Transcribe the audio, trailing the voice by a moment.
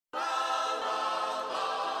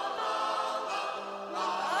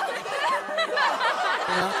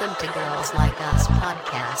Welcome to Girls Like Us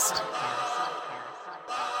podcast.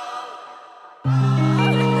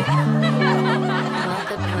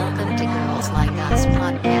 Welcome to Girls Like Us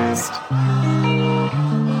podcast.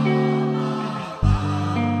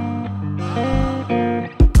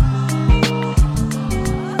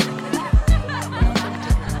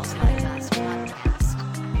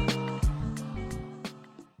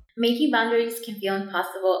 Making boundaries can feel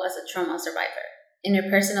impossible as a trauma survivor.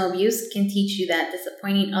 Interpersonal abuse can teach you that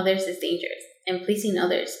disappointing others is dangerous, and pleasing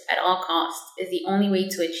others at all costs is the only way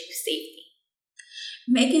to achieve safety.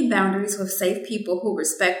 Making boundaries with safe people who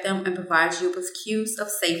respect them and provide you with cues of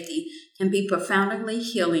safety can be profoundly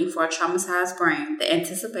healing for a traumatized brain that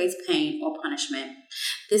anticipates pain or punishment.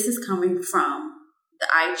 This is coming from the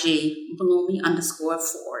IG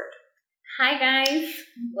Bloomy_Ford. Hi guys,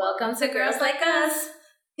 welcome to Girls Like Us.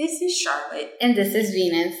 This is Charlotte. And this is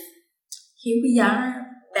Venus. Here we are,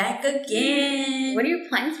 back again. What are your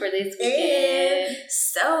plans for this weekend?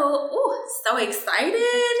 So excited.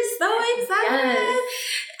 Yes.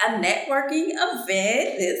 A networking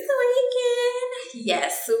event this weekend.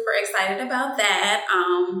 Yes, super excited about that.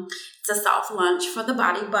 It's a soft lunch for the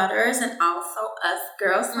Body Butters and also us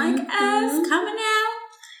girls like us coming out.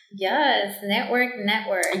 Yes, network.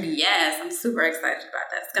 Yes, I'm super excited about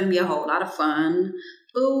that. It's going to be a whole lot of fun.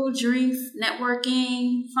 Food, drinks,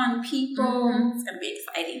 networking, fun people. It's going to be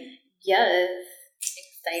exciting. Yes,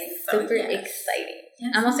 exciting. Super exciting.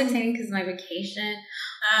 Yes. I'm also excited because my vacation,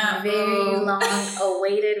 very long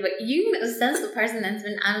awaited. But you, that's the person that's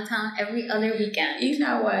been out of town every other weekend. You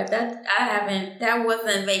know what? That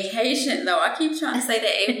wasn't vacation though. I keep trying to say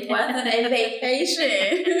that it wasn't a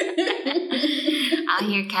vacation. Out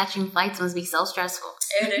here catching flights must be so stressful.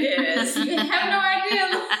 It is. You have no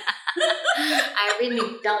idea. I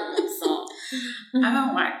really don't. So.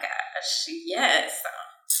 Oh my gosh. Yes.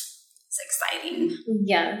 It's exciting.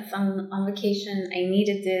 Yes, I'm on vacation. I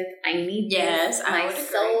needed this. I need this. Yes, my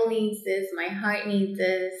soul needs this. My heart needs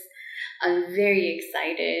this. I'm very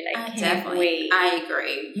excited. I can't wait. I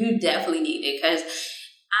agree. You definitely need it because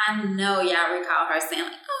I know y'all recall her saying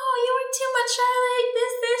like, "Oh, you were too much, Charlotte.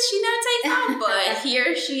 This. She never takes off." But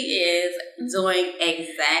here she is doing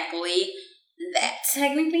exactly that.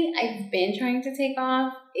 Technically, I've been trying to take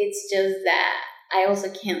off. It's just that I also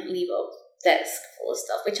can't leave a desk full of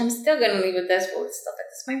stuff, which I'm still gonna leave a desk full of stuff at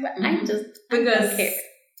this point, but I don't care.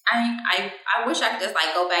 I wish I could just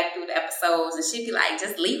like go back through the episodes and she'd be like,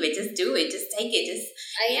 just leave it, just do it, just take it, just.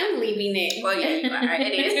 I am leaving it. Well, yeah, you are.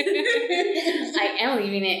 It is. I am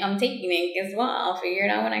leaving it. I'm taking it. Guess what? I'll figure it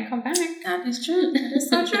out when I come back. That is true. That is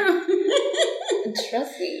so true.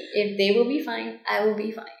 Trust me. If they will be fine, I will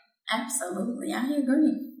be fine. Absolutely. I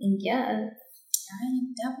agree. Yes. I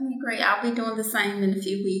definitely agree. I'll be doing the same in a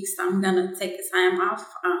few weeks. So I'm going to take the time off.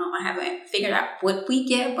 I haven't figured out what week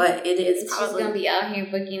yet, but it is probably. She's going to be out here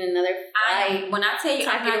booking another flight. When I tell you,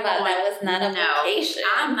 talking about going, that was not a vacation.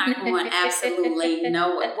 I'm not going absolutely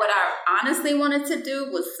nowhere. What I honestly wanted to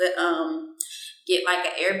do was get like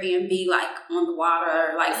an Airbnb, like on the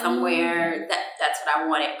water, like somewhere. That's what I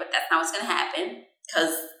wanted, but that's not what's going to happen.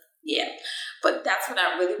 Because, yeah. But that's what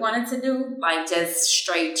I really wanted to do. Like, just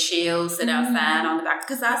straight chill, sit outside on the dock.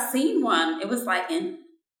 Because I seen one. It was like in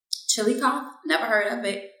Chillicothe. Never heard of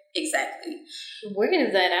it. Exactly. Where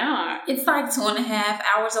is that at? It's like 2.5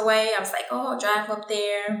 hours away. I was like, oh, I'll drive up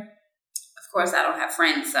there. Of course, I don't have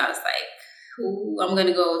friends. So I was like, ooh, I'm going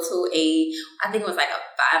to go to I think it was like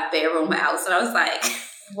a 5-bedroom house. And I was like,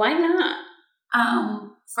 why not?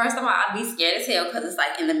 First of all, I'd be scared as hell because it's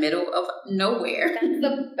like in the middle of nowhere. That's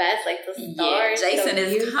the best, like the stars. Yeah, Jason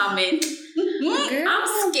is coming. Girl,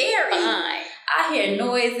 I'm scary. Fine. I hear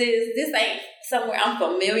noises. This ain't somewhere I'm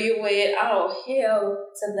familiar with. Oh, hell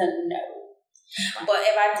to the no. But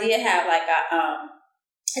if I did have like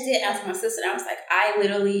I did ask my sister, and I was like, I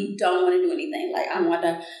literally don't want to do anything. Like, I want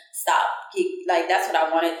to stop. Like, that's what I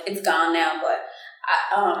wanted. It's gone now, but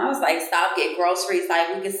I was like, stop, get groceries.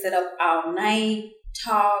 Like, we could sit up all night,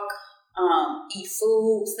 talk, eat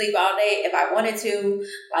food, sleep all day if I wanted to.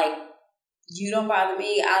 Like, you don't bother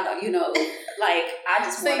me. I don't, like, I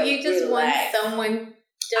just want to So you just relax. want someone.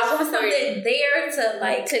 I want something there to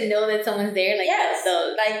like to know that someone's there. Like, yes,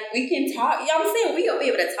 like we can talk. You know what I'm saying? We'll be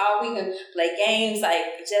able to talk. We can play games,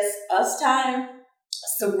 like just us time,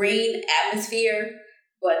 serene atmosphere.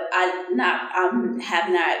 But I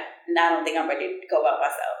don't think I'm ready to go by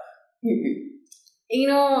myself. Mm-hmm.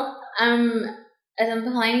 As I'm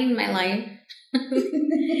planning my life,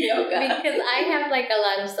 because I have like a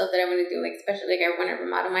lot of stuff that I want to do. Like, especially like I want to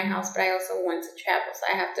remodel my house, but I also want to travel, so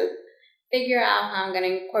I have to figure out how I'm going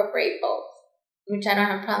to incorporate both, which I don't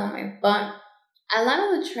have a problem with. But A lot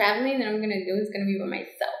of the traveling that I'm going to do is going to be by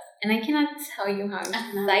myself. And I cannot tell you how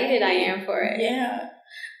excited I am for it. Yeah.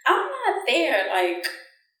 I'm not there. Like,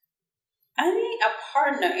 I need a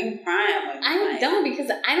partner in crime. I don't, because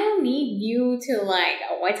I don't need you to, like,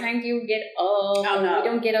 what time do you get up? Oh, no. We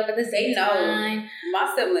don't get up at the same time.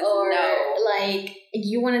 My siblings or, know. like,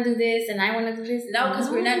 you want to do this and I want to do this. No, because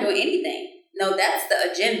we're not doing anything. No, that's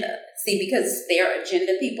the agenda. See, because they're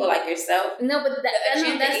agenda people like yourself. No, but that's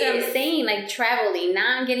what I'm saying. Like, traveling,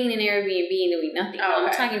 not getting an Airbnb and doing nothing. Oh,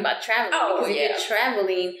 I'm talking about traveling. Oh, because yeah. if you're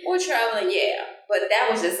traveling. We're traveling, yeah. But that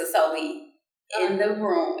was just a solely in the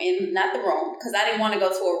room, not the room, because I didn't want to go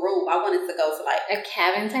to a room. I wanted to go to like a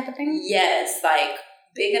cabin type of thing. Yes, like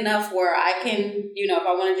big enough where I can, if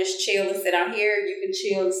I want to just chill and sit out here, you can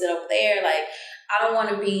chill and sit over there. Like, I don't want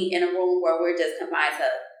to be in a room where we're just confined to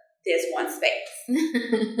this one space.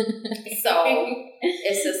 So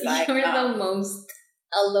it's just like you're the most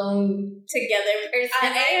alone together person.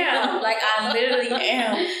 I am. Like, I literally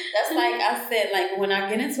am. That's like I said, like when I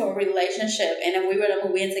get into a relationship and if we were to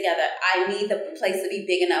move in together, I need the place to be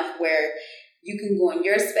big enough where you can go in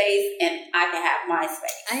your space and I can have my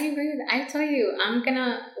space. I agree with that. I tell you, I'm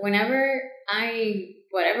gonna, whatever I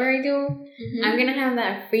do, I'm gonna have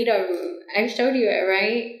that Frida room. I showed you it,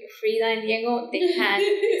 right? Frida and Diego, they had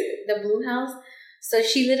the blue house. So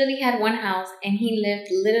she literally had one house and he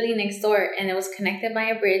lived literally next door and it was connected by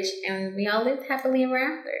a bridge and we all lived happily ever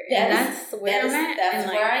after. That's where I'm at. That's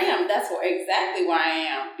where I am. That's exactly where I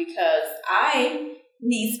am because I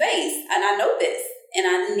need space and I know this. And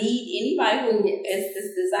I need anybody who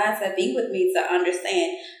decides to be with me to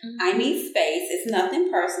understand I need space. It's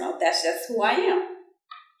nothing personal. That's just who I am.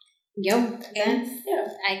 Yep.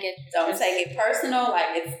 I get. Don't take it personal.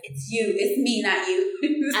 Like it's you. It's me, not you.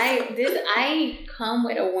 I come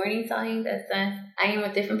with a warning sign that says I am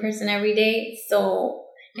a different person every day. So,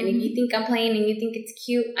 and if you think I'm playing and you think it's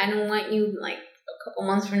cute, I don't want you like a couple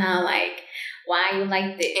months from now, like why you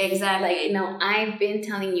like this. Exactly. Like I've been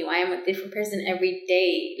telling you I am a different person every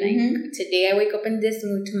day. Like today I wake up in this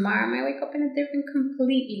mood. Tomorrow I might wake up in a different,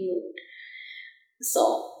 completely mood.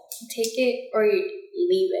 So take it or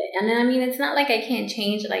leave it. And then, I mean, it's not like I can't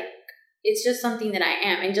change. Like, it's just something that I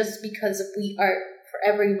am. And just because we are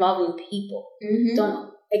forever evolving people,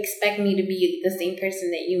 don't expect me to be the same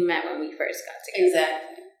person that you met when we first got together.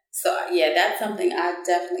 Exactly. So, yeah, that's something I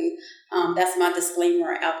definitely, that's my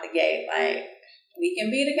disclaimer out the gate. Like, we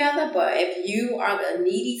can be together, but if you are the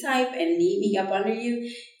needy type and need me up under you,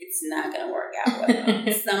 it's not going to work out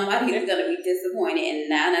well. Somebody is going to be disappointed, and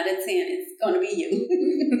 9 out of 10, it's going to be you.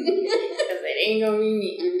 Because it ain't going to be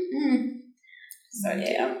me. So,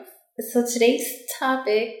 yeah. So, today's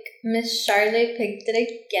topic, Miss Charlotte picked it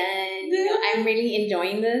again. I'm really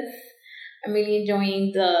enjoying this. I'm really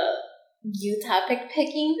enjoying the topic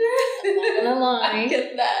picking. I'm not going to lie. I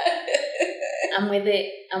get that. I'm with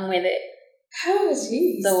it. Oh,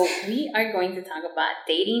 jeez. So we are going to talk about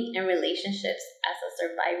dating and relationships as a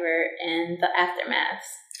survivor and the aftermath.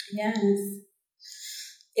 Yes.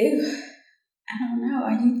 Ew. I don't know.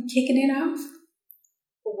 Are you kicking it off?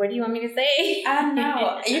 What do you want me to say? I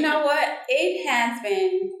know. You know what? It has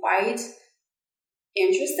been quite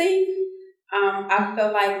interesting. I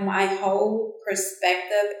feel like my whole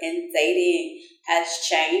perspective in dating has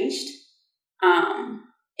changed.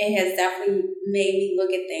 It has definitely made me look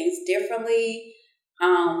at things differently.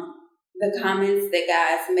 The comments that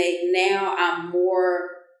guys make now, I'm more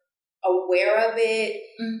aware of it.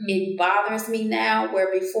 It bothers me now,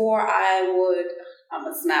 where before I'm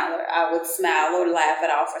a smiler. I would smile or laugh it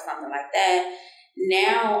off or something like that.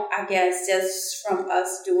 Now, I guess just from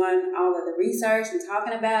us doing all of the research and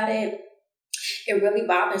talking about it, it really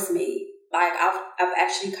bothers me. Like, I've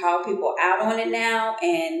actually called people out on it now,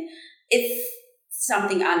 and it's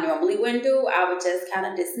something I normally wouldn't do. I would just kind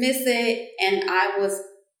of dismiss it, and I was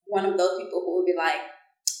one of those people who would be like,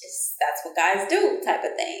 that's what guys do type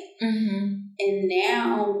of thing. And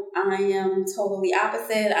now I am totally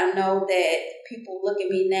opposite. I know that people look at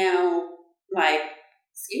me now like,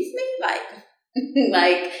 excuse me? Like,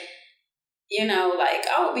 like,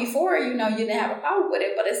 oh, before, you didn't have a problem with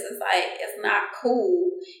it, but it's just like, it's not cool.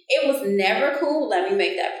 It was never cool. Let me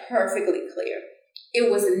make that perfectly clear.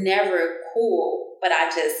 It was never cool, but I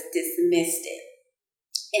just dismissed it.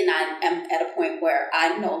 And I am at a point where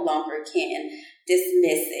I no longer can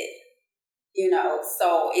dismiss it,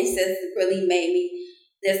 So it's just really made me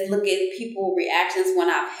just look at people's reactions when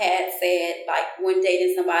I've had said, like, when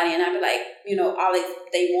dating somebody, and I'd be like, all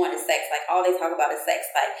they want is sex. Like, all they talk about is sex.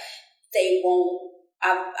 Like, they won't.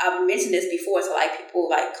 I've mentioned this before to, like, people,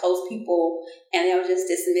 like, close people, and they'll just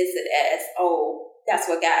dismiss it as, oh, that's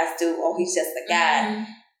what guys do. Oh, he's just a guy.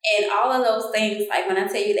 And all of those things, like when I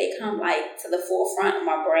tell you they come like to the forefront of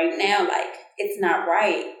my brain now, like it's not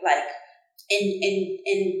right. Like,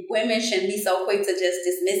 and women shouldn't be so quick to just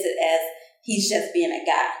dismiss it as he's just being a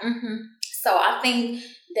guy. Mm-hmm. So I think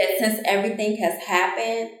that since everything has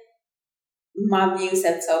happened, my views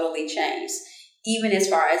have totally changed. Even as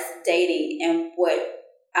far as dating and what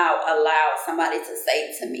I'll allow somebody to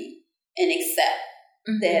say to me and accept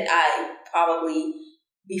that I probably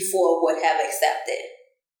before would have accepted.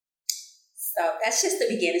 So that's just the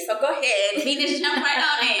beginning. So go ahead. We just jump right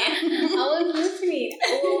on in. I was listening.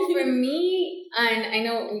 Well, for me, and I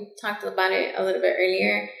know we talked about it a little bit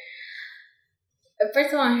earlier.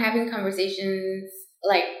 First of all, I'm having conversations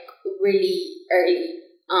like really early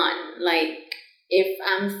on. Like if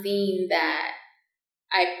I'm seeing that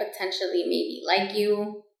I potentially maybe like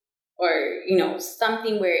you, or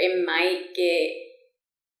something where it might get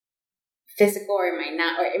physical or it might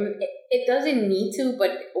not, or it doesn't need to,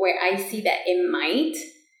 but where I see that it might,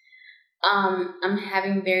 I'm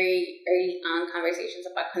having very early on conversations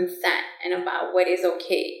about consent and about what is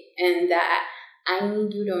okay, and that I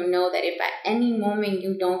need you to know that if at any moment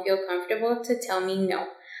you don't feel comfortable, to tell me no.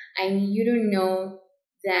 I need you to know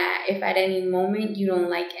that if at any moment you don't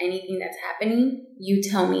like anything that's happening, you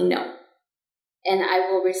tell me no. And I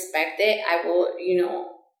will respect it. I will,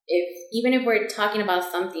 even if we're talking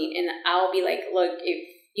about something and I'll be like, look, if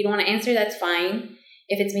you don't want to answer, that's fine.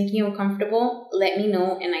 If it's making you uncomfortable, let me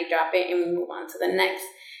know and I drop it and we move on to the next.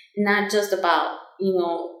 Not just about,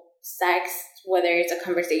 sex, whether it's a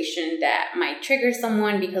conversation that might trigger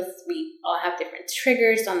someone, because we all have different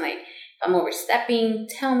triggers. So I'm like, if I'm overstepping,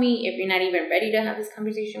 tell me. If you're not even ready to have this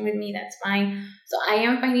conversation with me, that's fine. So I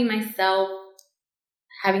am finding myself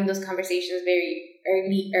having those conversations very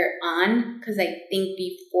earlier on, because I think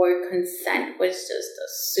before consent was just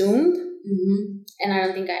assumed. Mm-hmm. And I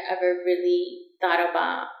don't think I ever really thought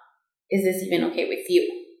about, is this even okay with you?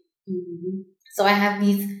 Mm-hmm. So I have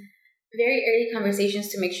these very early conversations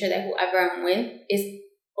to make sure that whoever I'm with is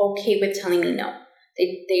okay with telling me no.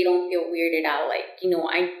 They don't feel weirded out. Like,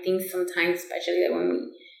 I think sometimes, especially that when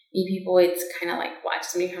we meet people, it's kind of like, watch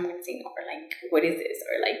somebody, I'm going to say no, or like, what is this?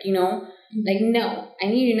 Or like, like, no, I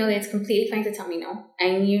need you to know that it's completely fine to tell me no.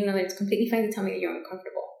 I need you to know that it's completely fine to tell me that you're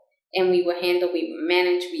uncomfortable. And we will handle, we will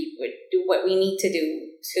manage, we would do what we need to do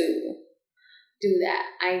that.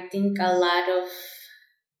 I think a lot of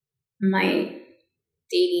my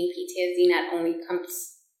dating PTSD not only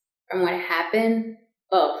comes from what happened,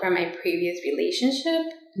 but from my previous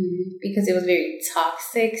relationship, because it was very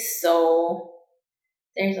toxic. So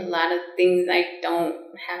there's a lot of things I don't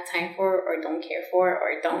have time for, or don't care for,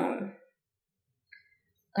 or don't,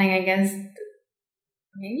 like, I guess,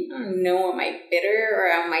 maybe I don't know, am I bitter, or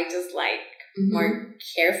am I just like more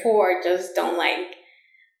careful, or just don't like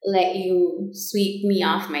let you sweep me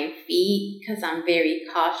off my feet, because I'm very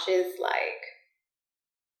cautious, like,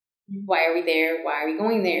 why are we there? Why are we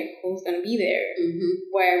going there? Who's going to be there?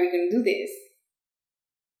 Why are we going to do this?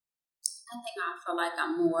 I think I feel like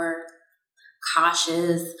I'm more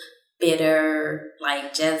cautious, bitter,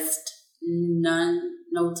 like just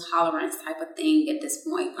no tolerance type of thing at this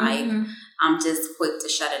point. Like, I'm just quick to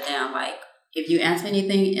shut it down. Like, if you ask me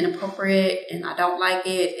anything inappropriate and I don't like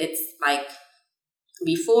it, it's like,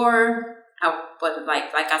 before I would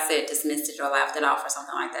like I said, dismissed it or laughed it off or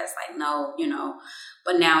something like that. It's like, no,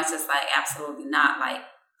 but now it's just like, absolutely not. Like,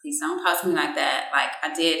 please don't talk to me like that. Like,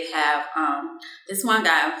 I did have this one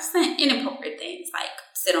guy saying inappropriate things, like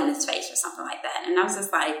sit on his face or something like that. And I was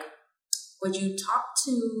just like, would you talk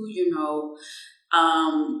to,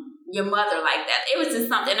 your mother like that? It was just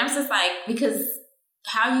something. I was just like, because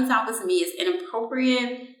how you talk to me is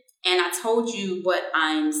inappropriate. And I told you what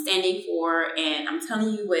I'm standing for, and I'm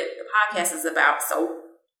telling you what the podcast is about. So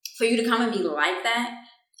for you to come and be like that,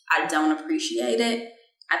 I don't appreciate it.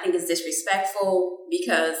 I think it's disrespectful,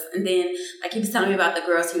 because, and then like he was telling me about the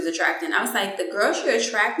girls he was attracting. I was like, the girls you're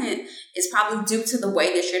attracting is probably due to the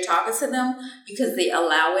way that you're talking to them, because they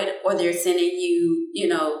allow it, or they're sending you,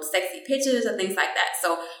 sexy pictures or things like that.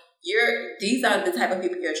 So these are the type of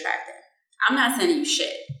people you're attracting. I'm not sending you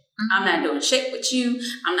shit. I'm not doing shit with you.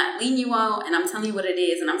 I'm not leading you on, and I'm telling you what it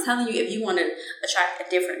is. And I'm telling you, if you want to attract a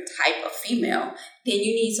different type of female, then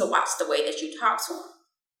you need to watch the way that you talk to them.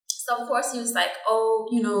 So, of course, he was like, oh,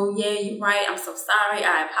 yeah, you're right. I'm so sorry.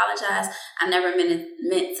 I apologize. I never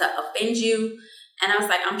meant to offend you. And I was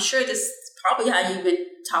like, I'm sure this is probably how you've been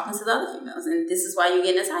talking to the other females, and this is why you're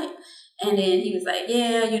getting this hype. And then he was like,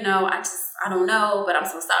 yeah, I don't know, but I'm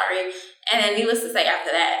so sorry. And then needless to say,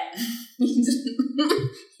 after that,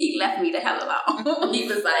 he left me the hell alone. He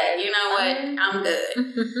was like, you know what, I'm good.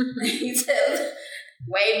 He just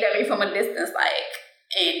waved at me from a distance like,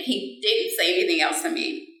 And he didn't say anything else to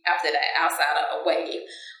me after that outside of a wave.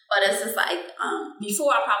 But it's just like,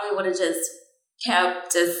 before I probably would have just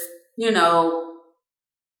kept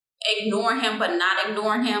ignoring him, but not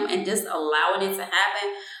ignoring him and just allowing it to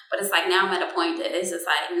happen. But it's like now I'm at a point that it's just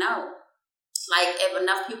like, no. Like, if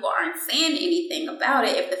enough people aren't saying anything about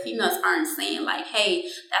it, if the females aren't saying like, hey,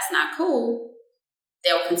 that's not cool,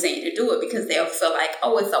 they'll continue to do it because they'll feel like,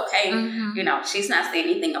 oh, it's okay. Mm-hmm. She's not saying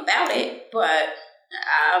anything about it, but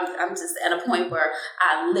I'm just at a point where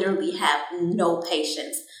I literally have no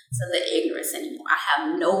patience to the ignorance anymore. I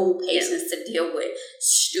have no patience to deal with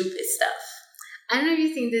stupid stuff. I don't know if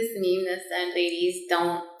you've seen this meme that said, ladies,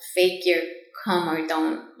 don't fake your cum or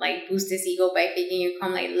don't like boost his ego by faking your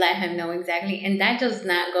cum. Like, let him know exactly. And that does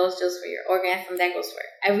not goes just for your orgasm. That goes for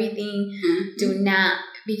everything. Mm-hmm. Do not,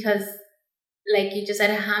 because like you just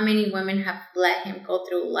said, how many women have let him go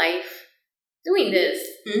through life doing this?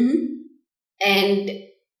 Mm-hmm. And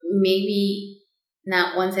maybe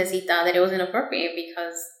not once has he thought that it was inappropriate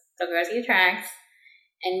because the girls he attracts,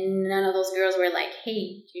 and none of those girls were like,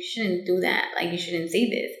 hey, you shouldn't do that. Like, you shouldn't say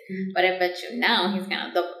this. Mm-hmm. But I bet you now he's going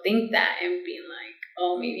to double think that and be like,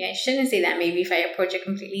 oh, maybe I shouldn't say that. Maybe if I approach it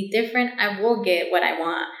completely different, I will get what I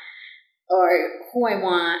want or who I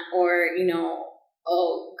want or,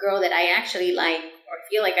 a girl that I actually like or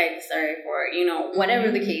feel like I deserve or,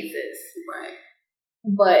 whatever the case is. Right.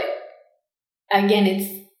 But again,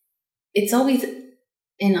 it's always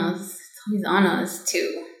in us. It's always on us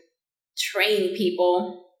to train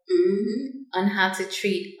people on how to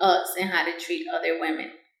treat us and how to treat other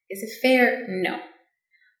women. Is it fair? No.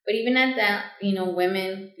 But even at that,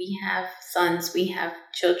 women, we have sons, we have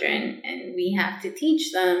children, and we have to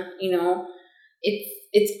teach them,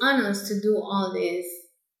 it's on us to do all this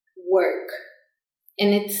work.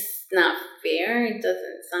 And it's not fair. It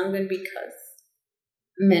doesn't sound good because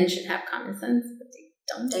men should have common sense, but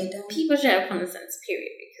they don't. People should have common sense,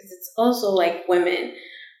 period. Because it's also like women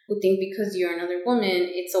who think because you're another woman,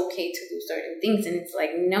 it's okay to do certain things. And it's like,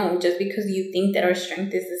 no, just because you think that our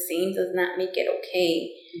strength is the same does not make it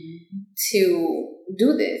okay to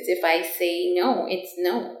do this. If I say no, it's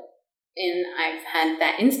no. And I've had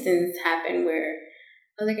that instance happen where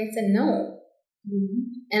I was like, I said no.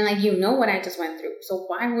 And like, what I just went through. So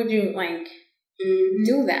why would you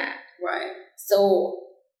do that? Right. So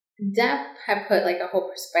that had put like a whole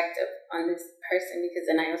perspective on this person, because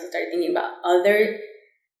then I also started thinking about other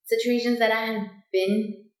situations that I had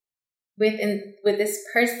been with this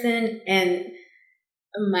person, and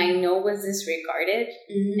my no was disregarded,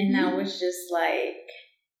 and I was just like,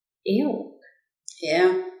 ew.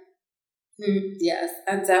 Yeah. Yes,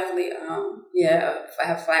 I definitely I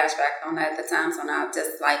have flashbacks on that at the time, so now I'm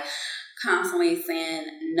just like constantly saying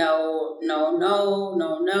no,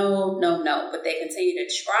 but they continue to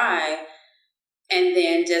try. And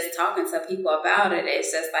then just talking to people about it,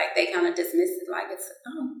 it's just like they kind of dismiss it like it's,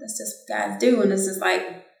 oh, that's just what guys do. And it's just like,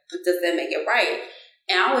 but does that make it right?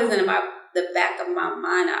 And I always in the back of my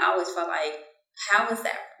mind, I always felt like, how is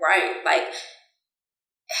that right? Like,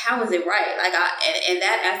 how is it right? Like, in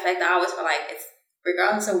that aspect, I always feel like it's,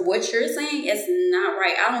 regardless of what you're saying, it's not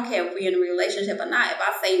right. I don't care if we're in a relationship or not. If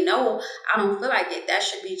I say no, I don't feel like it. That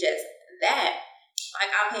should be just that.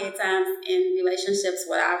 Like, I've had times in relationships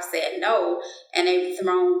where I've said no, and they've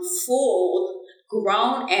thrown full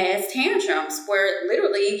grown-ass tantrums where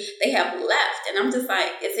literally they have left. And I'm just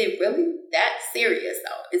like, is it really that serious,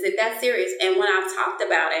 though? Is it that serious? And when I've talked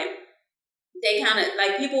about it, they kind of,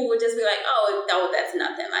 like, people would just be like, oh, no, that's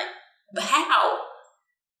nothing. Like, but how?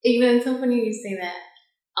 It's so funny you say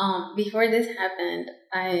that. Before this happened,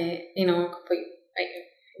 a couple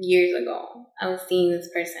years ago, I was seeing this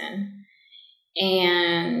person.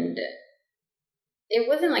 And it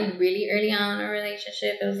wasn't like really early on in a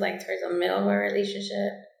relationship. It was like towards the middle of a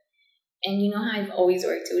relationship. And you know how I've always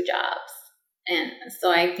worked 2 jobs. And so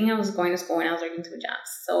I think I was going to school and I was working 2 jobs.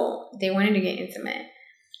 So they wanted to get intimate.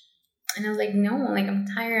 And I was like, no, like I'm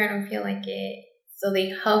tired. I don't feel like it. So they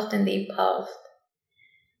huffed and they puffed.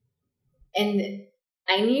 And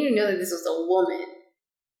I need to know that this was a woman.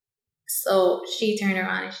 So she turned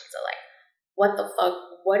around and she's like, what the fuck?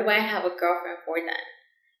 What do I have a girlfriend for then?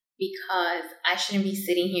 Because I shouldn't be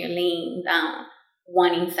sitting here laying down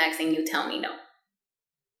wanting sex and you tell me no.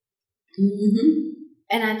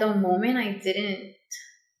 And at the moment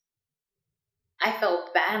I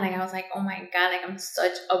felt bad. Like I was like, oh my God, like I'm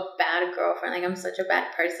such a bad girlfriend. Like I'm such a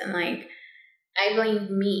bad person. Like I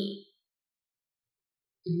blamed me.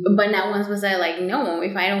 But not once was I like, no,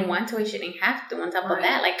 if I don't want to, I shouldn't have to. On top of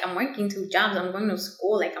that, like I'm working 2 jobs. I'm going to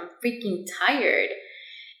school. Like I'm freaking tired.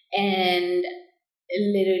 And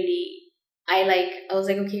literally I was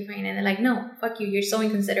like, okay, fine. And they're like, no, fuck you. You're so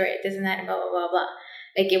inconsiderate. This and that and blah, blah, blah, blah.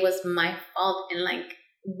 Like, it was my fault. And like,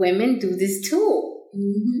 women do this too.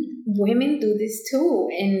 Women do this too.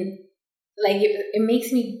 And like, it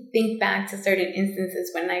makes me think back to certain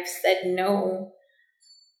instances when I've said no,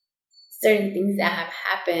 certain things that have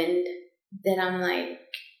happened that I'm like,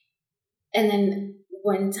 and then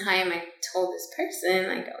one time I told this person,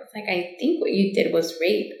 like, I was like, I think what you did was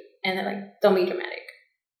rape. And they're like, don't be dramatic.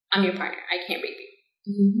 I'm your partner. I can't rape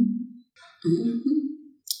you.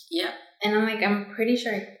 Yep. And I'm like, I'm pretty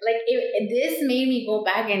sure. Like, this made me go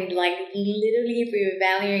back and like literally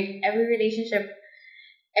reevaluate every relationship,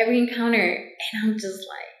 every encounter. And I'm just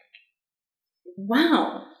like,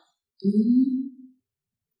 wow.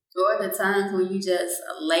 Or the times when you just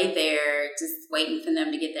lay there just waiting for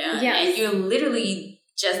them to get there. Yes. And you're literally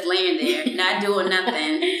just laying there, not doing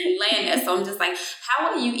nothing, laying there. So I'm just like,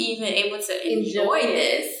 how are you even able to enjoy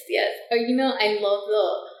this? Yes. Or, I love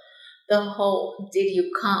the whole, did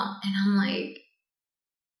you come? And I'm like,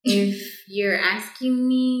 if you're asking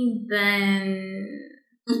me, then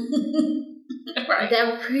right.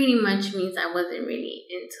 That pretty much means I wasn't really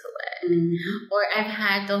into it. Or I've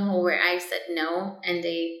had the whole where I said no and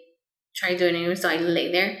they tried doing it anyway, so I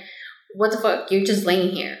lay there. What the fuck? You're just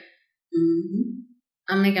laying here.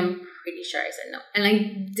 I'm like, I'm pretty sure I said no. And like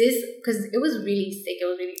this, because it was really sick, it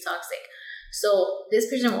was really toxic. So this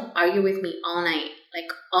person will argue with me all night,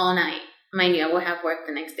 like all night. Mind you, I will have work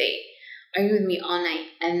the next day. Argue with me all night.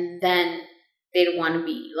 And then they'd want to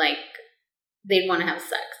be like, they'd want to have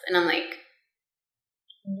sex. And I'm like,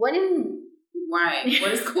 what is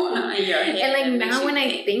going on in your head? And like now when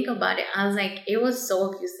I think about it, I was like, it was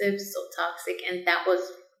so abusive, so toxic, and that was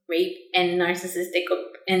rape and narcissistic,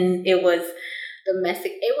 and it was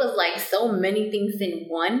domestic. It was like so many things in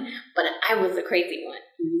one, but I was the crazy one.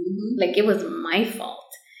 Like, it was my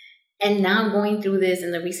fault. And now going through this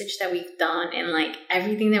and the research that we've done and like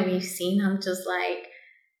everything that we've seen, I'm just like,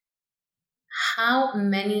 how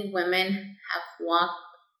many women have walked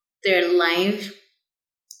their life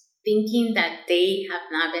thinking that they have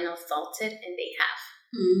not been assaulted, and they have,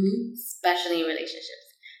 especially in relationships.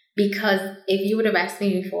 Because if you would have asked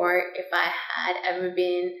me before if I had ever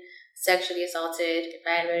been sexually assaulted, if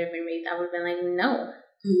I had ever been raped, I would have been like, no.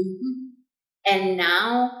 And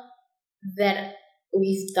now that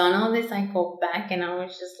we've done all this, I go back and I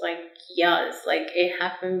was just like, yes, like it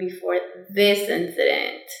happened before this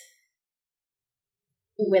incident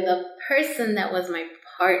with a person that was my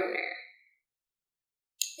partner.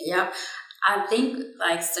 Yep. I think,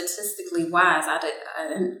 like, statistically wise, I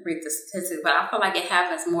didn't read the statistics, but I feel like it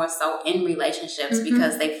happens more so in relationships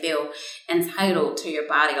because they feel entitled to your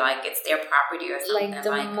body, like it's their property or something. Like,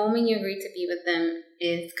 the moment you agree to be with them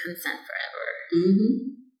is consent forever.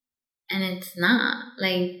 And it's not.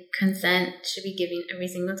 Like, consent should be given every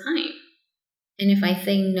single time. And if I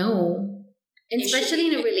say no, and especially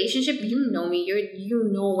in a relationship, you know me, you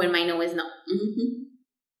know when my no is no.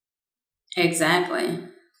 Exactly.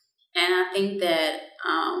 And I think that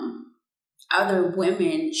other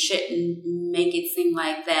women shouldn't make it seem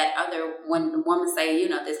like that. When the woman say,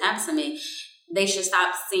 this happens to me, they should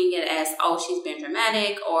stop seeing it as, oh, she's being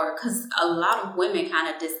dramatic, or because a lot of women kind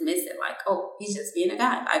of dismiss it like, oh, he's just being a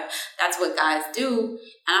guy. Like, that's what guys do.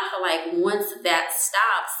 And I feel like once that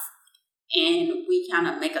stops and we kind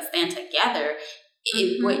of make a stand together,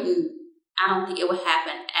 it wouldn't, I don't think it would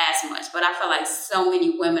happen as much. But I feel like so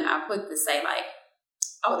many women are quick to say like,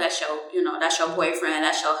 oh, that's your boyfriend,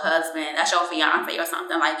 that's your husband, that's your fiance or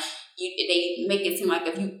something. Like, they make it seem like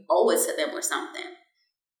if you owe it to them or something.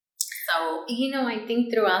 So, I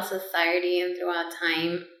think throughout society and throughout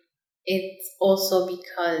time, it's also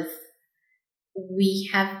because we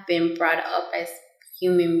have been brought up as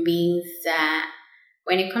human beings that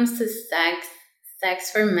when it comes to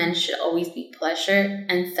sex for men should always be pleasure,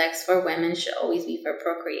 and sex for women should always be for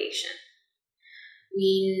procreation.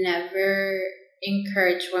 We never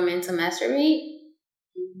encourage women to masturbate.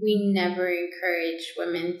 We never encourage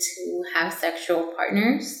women to have sexual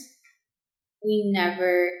partners. We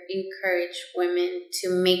never encourage women to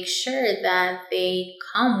make sure that they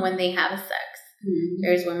come when they have sex.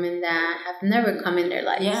 There's women that have never come in their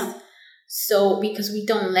lives. Yeah. So because we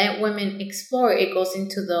don't let women explore, it goes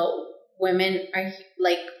into the women are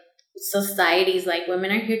like societies, like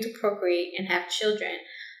women are here to procreate and have children,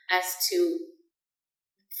 as to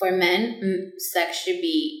for men, sex should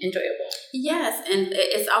be enjoyable. Yes, and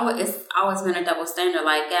it's always been a double standard.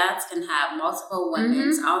 Like, guys can have multiple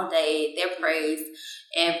women all day, they're praised.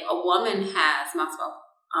 If a woman has multiple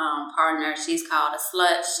partner. She's called a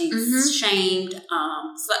slut. She's shamed,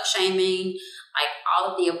 slut shaming, like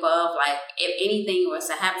all of the above. Like if anything was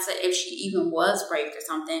to happen, so if she even was raped or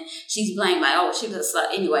something, she's blamed like, oh, she was a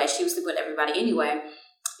slut anyway. She was with everybody anyway.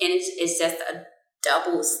 And it's just a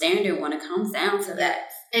double standard when it comes down to that.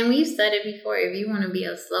 And we've said it before. If you want to be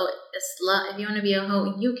a slut, if you want to be a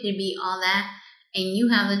hoe, you can be all that. And you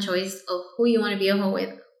have the choice of who you want to be a hoe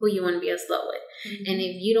with, who you want to be a slut with. Mm-hmm. And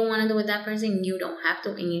if you don't want to do with that person, you don't have to,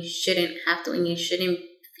 and you shouldn't have to, and you shouldn't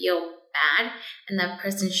feel bad, and that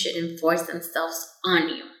person shouldn't force themselves on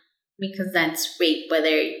you, because that's rape,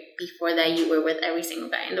 whether before that you were with every single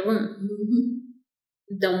guy in the room.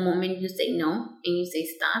 Mm-hmm. The moment you say no and you say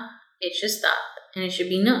stop, it should stop, and it should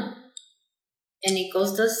be no. And it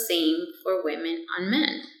goes the same for women on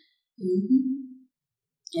men. Mm-hmm.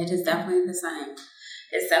 It is definitely the same.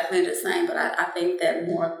 It's definitely the same, but I think that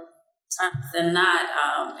more times than not,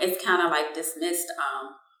 it's kind of like dismissed.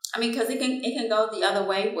 I mean, because it can go the other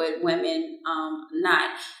way with women.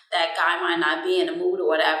 Not that guy might not be in the mood or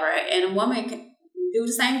whatever, and a woman can do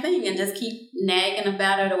the same thing and just keep nagging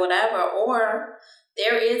about it or whatever. Or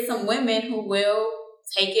there is some women who will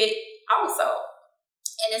take it also,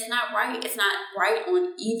 and it's not right. It's not right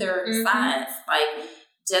on either side. Like,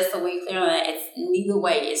 just so we clear on that, it's neither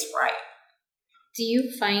way is right. Do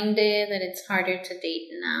you find it that it's harder to date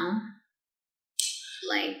now?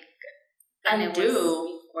 Like, I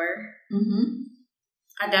do. Before? Mm-hmm.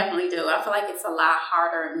 I definitely do. I feel like it's a lot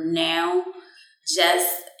harder now,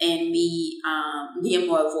 just in me being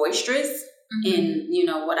more boisterous in, you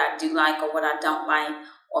know, what I do like or what I don't like,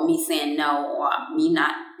 or me saying no, or me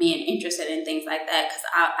not being interested in things like that. Because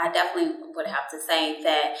I definitely would have to say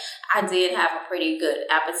that I did have a pretty good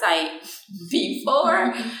appetite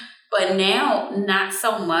before, but now not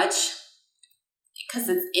so much, because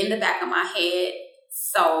it's in the back of my head.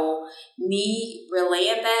 So me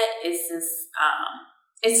relaying that is just,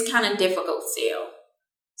 it's kind of difficult still.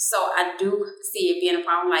 So I do see it being a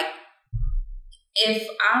problem. Like, if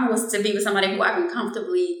I was to be with somebody who I can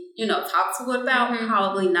comfortably, you know, talk to about,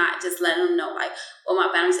 probably not just letting them know, like, well,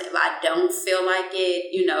 my boundaries, if I don't feel like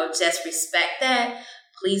it, you know, just respect that.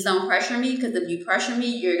 Please don't pressure me, because if you pressure me,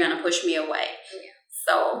 you're going to push me away. Yeah.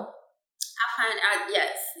 So I find,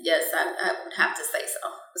 yes, I would have to say so.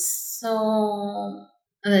 So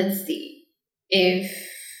let's see. Give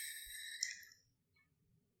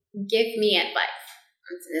me advice.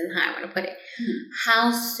 This is how I want to put it.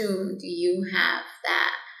 How soon do you have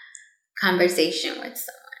that conversation with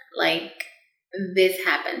someone? Like, this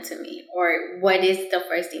happened to me. Or what is the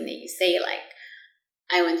first thing that you say? Like,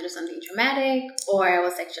 I went through something traumatic, or I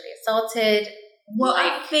was sexually assaulted. Well,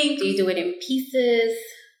 like, I think... Do you do it in pieces?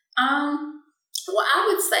 Well, I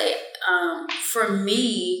would say, for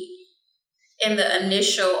me, in the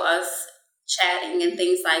initial us chatting and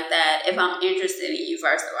things like that, if I'm interested in you,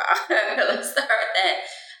 first of all, let's start with that.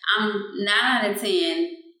 9 out of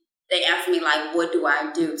 10, they ask me, like, what do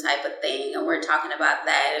I do type of thing, and we're talking about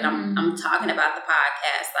that, and I'm talking about the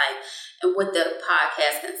podcast, like, and what the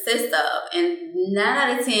podcast consists of. And 9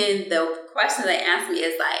 out of 10, the question they ask me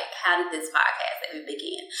is like, how did this podcast ever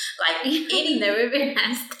begin? Like, any never been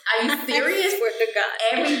asked. Are you serious? Swear to God.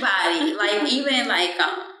 Everybody, like, even like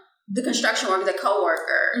the construction worker, the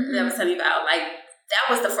coworker that I was telling you about, like, that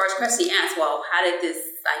was the first question he asked. Well, how did this,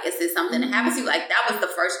 like, is this something that happens to you? Like, that was the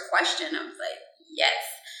first question. I was like, yes.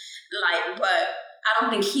 Like, but I don't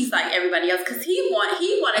think he's like everybody else, because he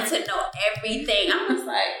wanted to know everything. I was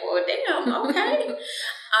like, well, damn, okay.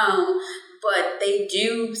 But they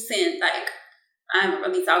do send, like, I haven't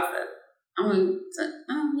really talked to, I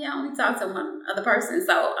only talked to one other person.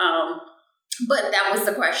 So, but that was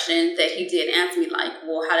the question that he did ask me, like,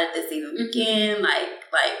 well, how did this even begin? Like,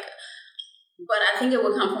 but I think it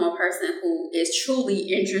would come from a person who is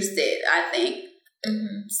truly interested, I think.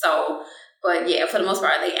 So, but yeah, for the most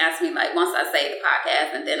part, they ask me, like, once I say the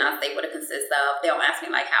podcast, and then I say what it consists of, they'll ask me,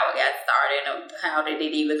 like, how it got started, or how did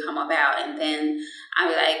it even come about, and then I'll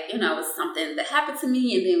be like, you know, it's something that happened to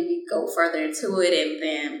me, and then we go further into it, and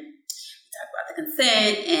then we talk about the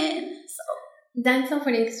consent, and so. That's so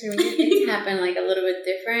funny, because for me, it's happened, like, a little bit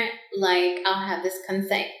different. Like, I'll have this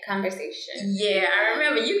consent conversation. Yeah, I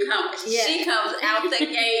remember you come. Yeah. She comes out the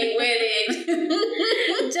gate with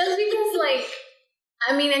it. Just because, like,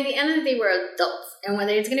 I mean, at the end of the day, we're adults. And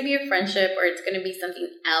whether it's going to be a friendship or it's going to be something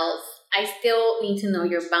else, I still need to know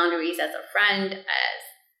your boundaries as a friend, as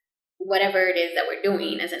whatever it is that we're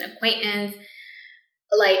doing, as an acquaintance.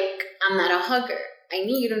 Like, I'm not a hugger. I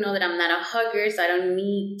need you to know that I'm not a hugger, so I don't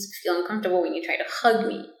need to feel uncomfortable when you try to hug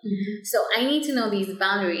me. So I need to know these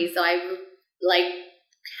boundaries. So I, like,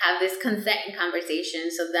 have this consent conversation.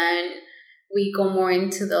 So then we go more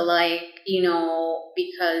into the like,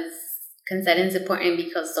 because consent is important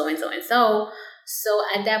because so and so and so. So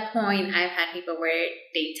at that point, I've had people where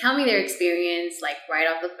they tell me their experience, like right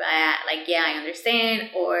off the bat, like, yeah, I understand,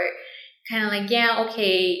 or kind of like, yeah,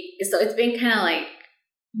 okay. So it's been kind of like,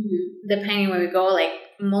 depending where we go, like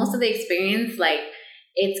most of the experience, like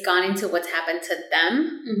it's gone into what's happened to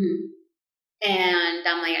them. And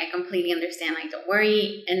I'm like, I completely understand, like, don't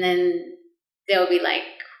worry. And then they'll be like,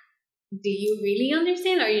 do you really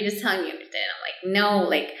understand, or are you just telling me you understand? I'm like, no,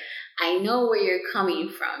 like, I know where you're coming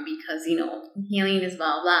from because, healing is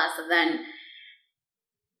blah, blah. So then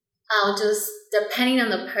I'll just, depending on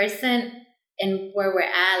the person and where we're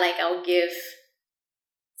at, like, I'll give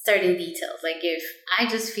certain details. Like, if I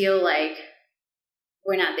just feel like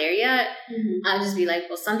we're not there yet, I'll just be like,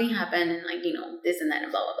 well, something happened and, like, this and that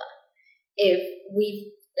and blah, blah, blah. If we've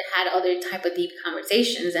had other type of deep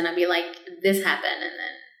conversations, and I'd be like, this happened, and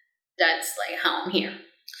then that's like how I'm here.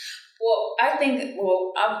 Well, I think,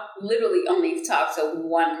 I've literally only talked to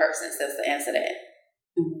one person since the incident.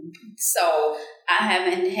 So I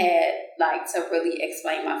haven't had like to really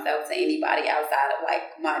explain myself to anybody outside of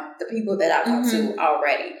like the people that I talked to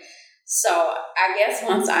already. So I guess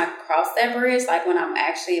once I cross that bridge, like when I'm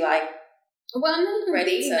actually like, well, I'm not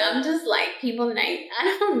ready. I'm just like people that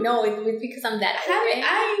I don't know. It's because I'm that open.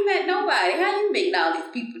 I ain't met nobody. How you meeting all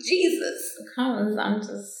these people? Jesus. Because I'm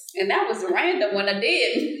just. And that was random when I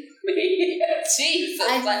did. Jesus.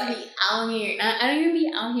 I just be out here. I don't even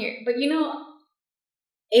be out here. But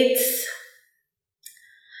it's.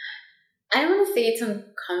 I don't want to say it's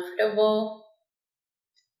uncomfortable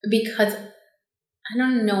because I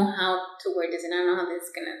don't know how to word this and I don't know how this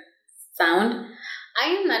is going to sound. I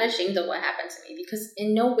am not ashamed of what happened to me because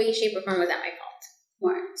in no way, shape, or form was that my fault.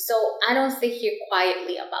 Right. So I don't sit here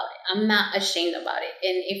quietly about it. I'm not ashamed about it.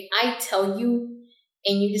 And if I tell you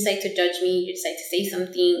and you decide to judge me, you decide to say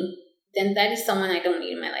something, then that is someone I don't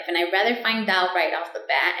need in my life. And I'd rather find out right off the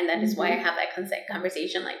bat. And that is why I have that consent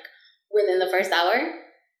conversation like within the first hour.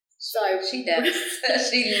 So she does.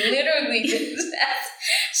 She literally does that.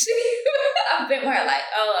 I've been where like,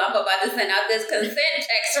 oh, I'm about to send out this consent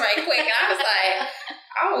text right quick. And I was like,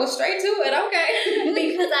 I was straight to it.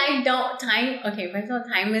 Okay. Because I don't first of all,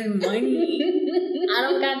 time is money. I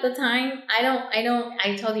don't got the time.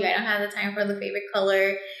 I told you I don't have the time for the favorite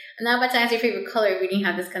color. I'm not about to ask your favorite color if we didn't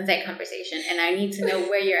have this consent conversation, and I need to know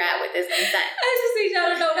where you're at with this consent. I just need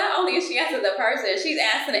y'all to know not only is she asking the person, she's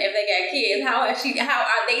asking if they got kids. How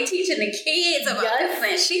are they teaching the kids about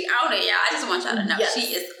consent? She out it, y'all. I just want y'all to know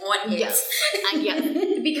she is on it. Yes.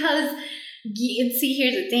 Because see,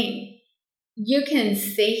 here's the thing. You can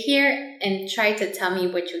sit here and try to tell me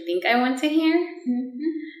what you think I want to hear,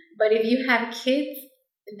 but if you have kids,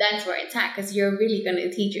 that's where it's at, because you're really going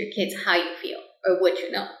to teach your kids how you feel or what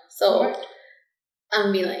you know. So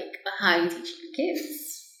I'm going to be like, how are you teaching your kids?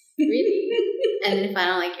 Really? And then if I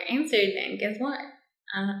don't like your answer, then guess what?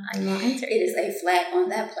 I won't answer. It is a flag on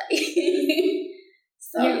that plate.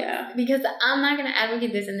 So, yeah. Because I'm not going to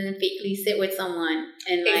advocate this and then fakely sit with someone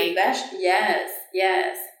and like...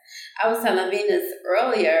 Yes. I was telling Venus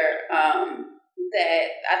earlier that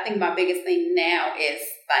I think my biggest thing now is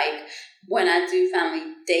like when I do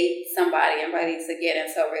finally date somebody and ready to get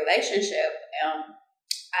into a relationship,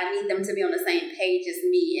 I need them to be on the same page as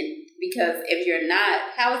me. And because if you're not,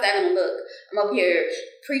 how is that going to look? I'm up here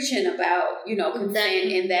preaching about,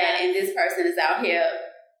 consent and that, and this person is out here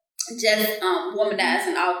just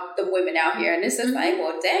womanizing all the women out here. And it's just like,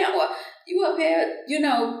 well, damn, well, you up here,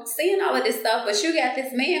 seeing all of this stuff, but you got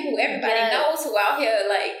this man who everybody knows who out here,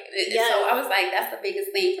 like, so I was like, that's the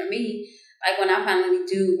biggest thing for me. Like, when I finally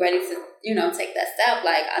do ready to, take that step,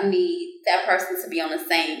 like, I need that person to be on the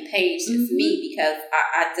same page as me because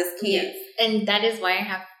I just can't. Yes. And that is why I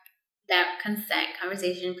have that consent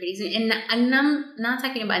conversation pretty soon. And I'm not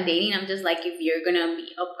talking about dating. I'm just like, if you're going to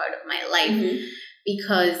be a part of my life,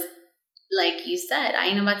 because like you said, I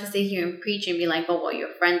ain't about to sit here and preach and be like, oh, well,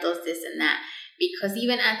 your friend does this and that. Because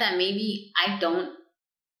even at that, maybe I don't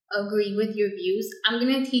agree with your views. I'm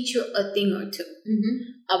going to teach you a thing or two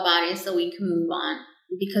about it so we can move on.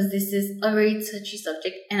 Because this is a very touchy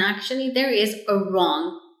subject. And actually, there is a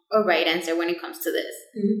wrong or right answer when it comes to this.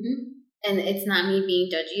 And it's not me being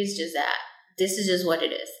judgy. It's just that this is just what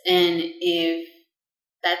it is. And if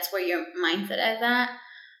that's where your mindset is at,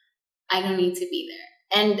 I don't need to be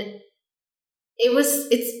there. And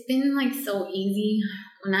it's been like so easy,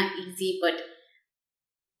 well, not easy, but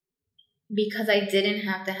because I didn't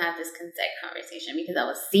have to have this consent conversation because I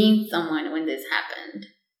was seeing someone when this happened.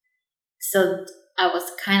 So I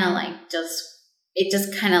was kind of like,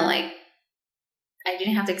 I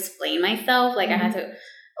didn't have to explain myself. Like I had to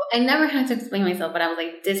I never had to explain myself, but I was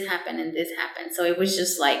like, this happened and this happened. So it was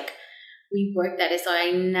just like, we worked at it. So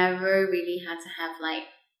I never really had to have like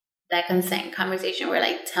that consent conversation where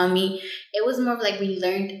like, tell me. It was more of like we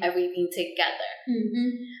learned everything together.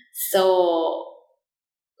 Mm-hmm. So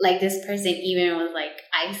like this person even was like,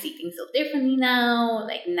 I see things so differently now.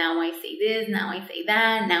 Like now I say this, now I say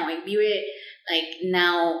that, now I view it like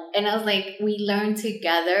now. And I was like, we learned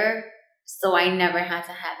together. So I never had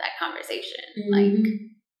to have that conversation. Mm-hmm. Like,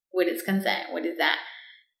 what is consent? What is that?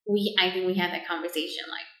 I think we had that conversation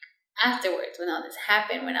like afterwards when all this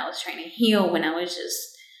happened, when I was trying to heal, when I was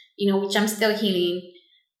just, which I'm still healing,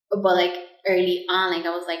 but like early on, like I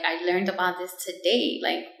was like, I learned about this today.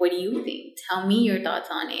 Like, what do you think? Tell me your thoughts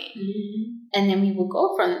on it. Mm-hmm. And then we will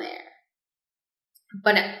go from there.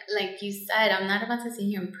 But like you said, I'm not about to sit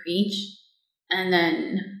here and preach and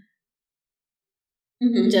then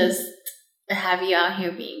just have you out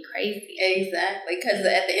here being crazy. Exactly, because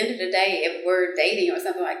at the end of the day, if we're dating or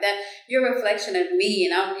something like that, you're a reflection of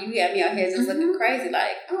me, and you have me out here just looking crazy,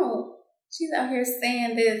 like, oh, she's out here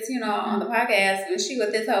saying this, on the podcast, and she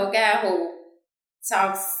with this whole guy who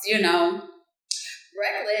talks,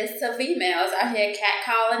 reckless to females out here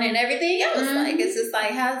catcalling and everything else. Like, it's just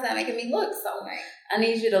like, how's that making me look? So I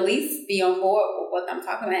need you to at least be on board with what I'm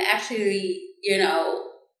talking about. Actually,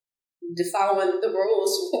 following the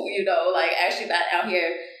rules, like actually not out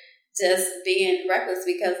here just being reckless,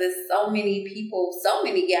 because there's so many people, so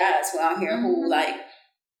many guys who out here who like,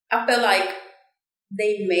 I feel like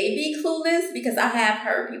they may be clueless, because I have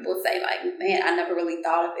heard people say like, man, I never really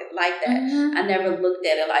thought of it like that. I never looked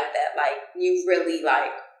at it like that. Like, you really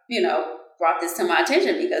like, brought this to my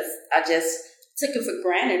attention, because I just took it for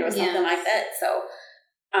granted or something like that. So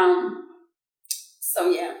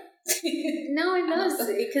yeah. No, it does,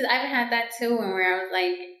 because I've had that too, where I was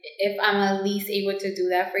like, if I'm at least able to do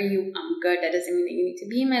that for you, I'm good. That doesn't mean that you need to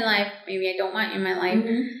be in my life. Maybe I don't want you in my life.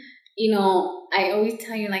 I always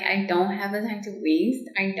tell you, like, I don't have the time to waste.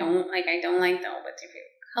 I don't like what's your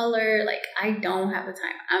favorite color. Like, I don't have the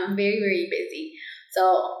time. I'm very, very busy.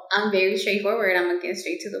 So I'm very straightforward. I'm going to get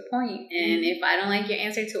straight to the point. And if I don't like your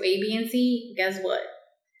answer to A, B, and C, guess what?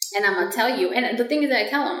 And I'm going to tell you. And the thing is that I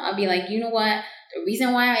tell them, I'll be like, you know what? The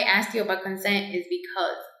reason why I asked you about consent is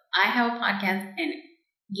because I have a podcast, and,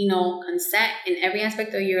 consent in every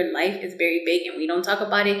aspect of your life is very big, and we don't talk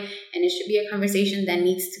about it. And it should be a conversation that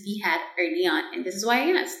needs to be had early on. And this is why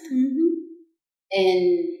I asked.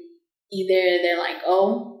 And either they're like,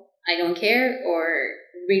 oh, I don't care, or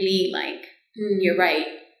really like, you're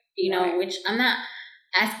right, which I'm not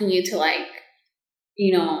asking you to like,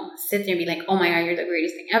 sit there and be like, oh my God, you're the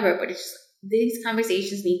greatest thing ever. But it's just, these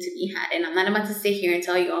conversations need to be had. And I'm not about to sit here and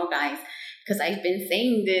tell you, oh guys, because I've been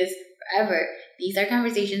saying this forever. These are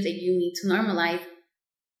conversations that you need to normalize.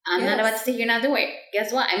 I'm not about to sit here and not do it.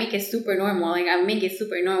 Guess what? I make it super normal. Like, I make it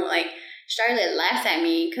super normal. Like, Charlotte laughs at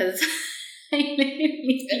me because I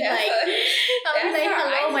literally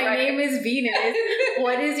hello, my name is Venus.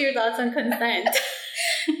 What is your thoughts on consent?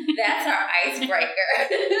 That's our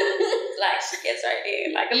icebreaker. Like, she gets right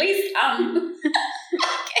in. Like, at least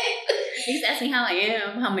He's asking how I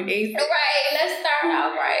am, how my days. Right, let's start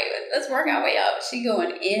out right. Let's work our way up. She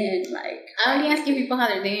going in like. I only asking people how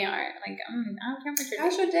their day are. Like, I don't care about your day.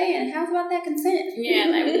 How's your day, and how's about that consent? Yeah,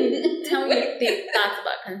 like, tell me your thoughts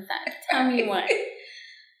about consent. Tell me what.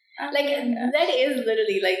 Like, that is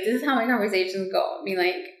literally like, this is how my conversations go. I mean,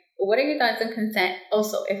 like, what are your thoughts on consent?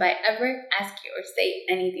 Also, if I ever ask you or say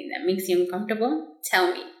anything that makes you uncomfortable,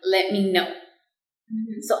 tell me. Let me know.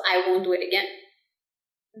 So I won't do it again.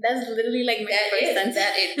 That's literally like my first sentence.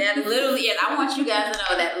 That literally is. I want you guys to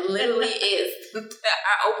know that literally is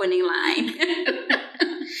our opening line.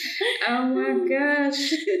 Oh my gosh.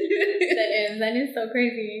 That is so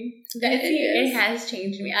crazy. It has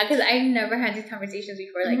changed me. Because I've never had these conversations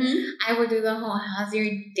before. Like, I would do the whole, how's your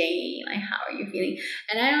day? Like, how are you feeling?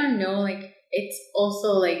 And I don't know, like, it's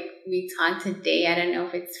also like, we talked today. I don't know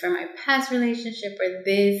if it's for my past relationship or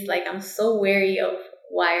this. Like, I'm so wary of,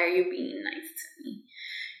 why are you being nice to me?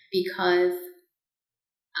 Because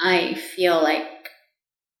I feel like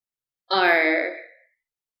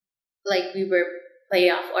we were play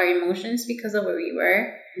off our emotions because of where we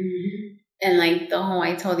were. And like the whole,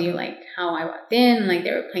 I told you like how I walked in, like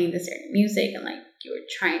they were playing this certain music, and like you were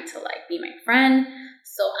trying to like be my friend.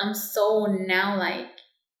 So I'm so now like,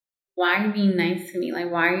 why are you being nice to me? Like,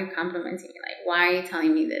 why are you complimenting me? Like, why are you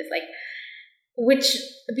telling me this? Like, which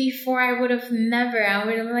before I would have never, I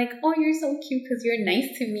would have been like, oh, you're so cute because you're nice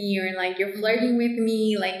to me, or like you're flirting with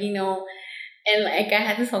me, like, and like I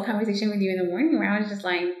had this whole conversation with you in the morning where I was just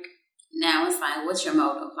like, Now it's like, what's your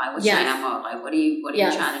motive? Like, what's Yes. your MO? Like, what are you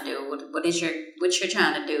Yes. trying to do? What you're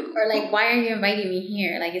trying to do? Or like, why are you inviting me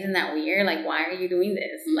here? Like, isn't that weird? Like, why are you doing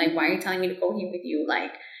this? Like, why are you telling me to go here with you?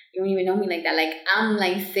 Like, you don't even know me like that. Like, I'm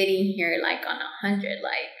like sitting here like on 100.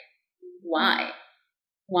 Like, why?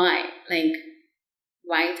 Like,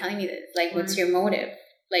 why are you telling me this? Like, what's your motive?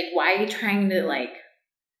 Like, why are you trying to like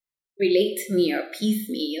relate to me or piece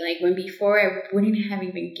me? Like, when before I wouldn't have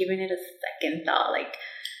even given it a second thought. Like,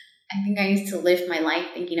 I think I used to live my life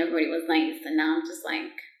thinking everybody was nice, and now I'm just like,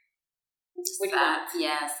 what do you want?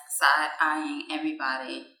 Yes, side eyeing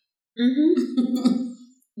everybody. Mm-hmm.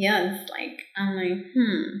 Yes, like, I'm like,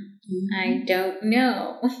 I don't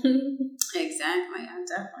know. Exactly. I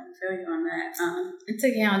definitely feel you on that. It's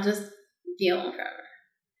okay, I'll just deal forever.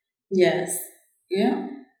 Yes. Yeah.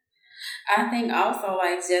 I think also,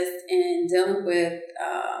 like, just in dealing with,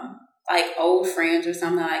 like, old friends or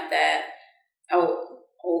something like that,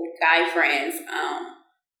 old guy friends,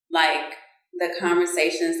 like, the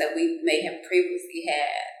conversations that we may have previously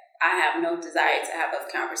had, I have no desire to have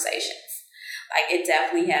those conversations. Like, it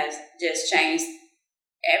definitely has just changed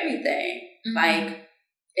everything. Mm-hmm. Like,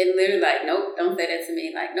 it literally, like, nope, don't say that to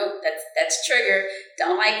me. Like, nope, that's trigger.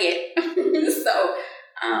 Don't like it. So,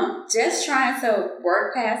 just trying to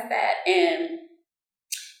work past that and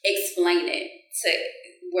explain it to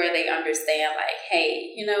where they understand, like,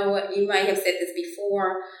 hey, you know what, you might have said this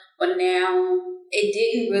before, but now it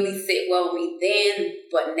didn't really sit well with me then,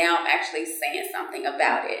 but now I'm actually saying something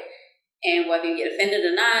about it. And whether you get offended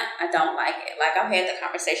or not, I don't like it. Like, I've had the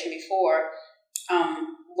conversation before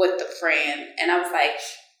with the friend, and I was like,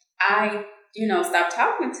 I, stopped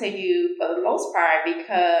talking to you for the most part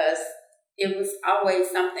because it was always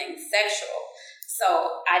something sexual.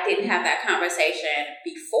 So I didn't have that conversation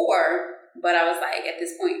before, but I was like, at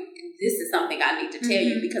this point, this is something I need to tell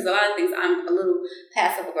you, because a lot of things I'm a little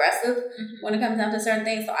passive aggressive when it comes down to certain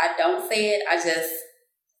things. So I don't say it. I just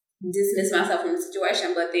dismiss myself from the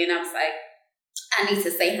situation. But then I was like, I need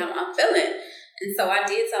to say how I'm feeling. And so I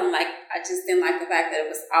did something, like, I just didn't like the fact that it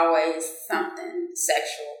was always something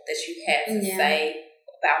sexual that you had to say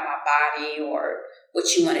about my body or what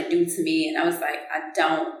you want to do to me. And I was like, I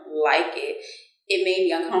don't like it. It made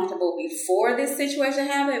me uncomfortable before this situation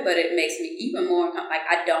happened, but it makes me even more uncomfortable. Like,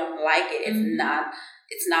 I don't like it.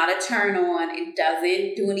 It's not a turn on. It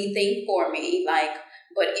doesn't do anything for me, like,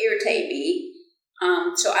 but irritate me.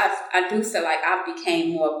 So I do feel like I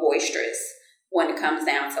became more boisterous when it comes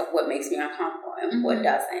down to what makes me uncomfortable and what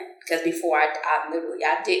doesn't. Because before I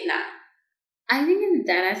did not. I think in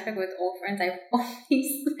that aspect with old friends, I've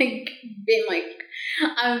always like been like,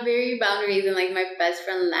 I'm very boundaries, and like my best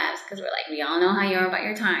friend laughs because we're like, we all know how you are about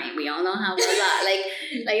your time. We all know how blah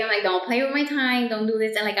blah. like I'm like, don't play with my time. Don't do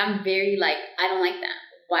this. And like, I'm very like, I don't like that.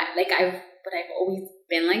 Why? Like I've always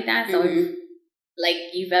been like that. So if like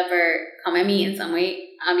you've ever come at me in some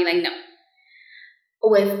way, I'll be like, no.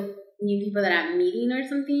 With new people that I'm meeting or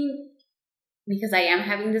something, because I am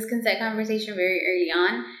having this consent conversation very early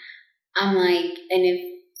on, I'm like, and if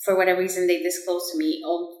for whatever reason they disclose to me,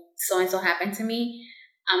 oh, so-and-so happened to me,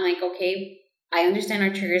 I'm like, okay, I understand our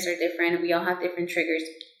triggers are different. We all have different triggers.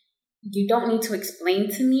 You don't need to explain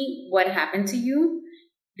to me what happened to you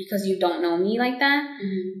because you don't know me like that.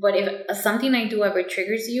 But if something I do ever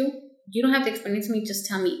triggers you, you don't have to explain it to me. Just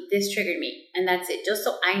tell me, this triggered me. And that's it. Just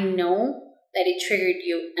so I know that it triggered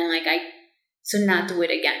you and like to not do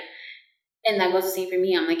it again. And that goes the same for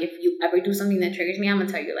me. I'm like, if you ever do something that triggers me, I'm going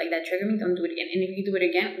to tell you, like, that triggered me, don't do it again. And if you do it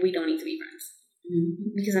again, we don't need to be friends.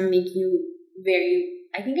 Because I'm making you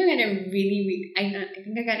I think I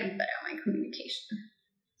got better at my communication.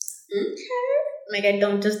 Okay. Like, I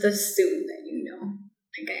don't just assume that you know.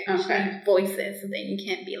 Like, I actually voice it so that you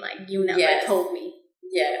can't be like, you never told me.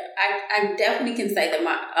 Yeah, I definitely can say that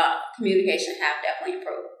my communication have definitely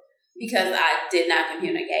improved because I did not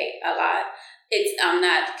communicate a lot. I'm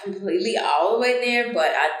not completely all the way there,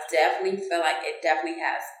 but I definitely feel like it definitely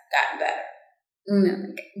has gotten better. No,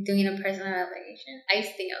 like doing a personal evaluation, I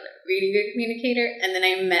used to think I was a really good communicator, and then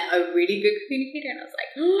I met a really good communicator, and I was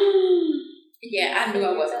like, yeah, I knew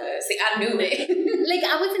I wasn't good. See, I knew it. Like,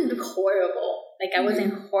 I wasn't horrible. Like, I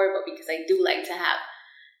wasn't horrible because I do like to have,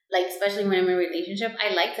 like, especially when I'm in a relationship,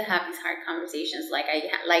 I like to have these hard conversations. Like, I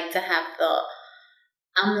like to have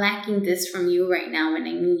I'm lacking this from you right now and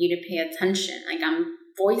I need you to pay attention. Like, I'm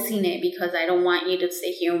voicing it because I don't want you to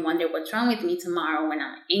sit here and wonder what's wrong with me tomorrow when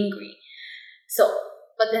I'm angry. So,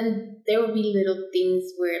 but then there will be little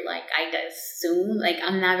things where, like, I assume, like,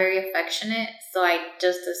 I'm not very affectionate, so I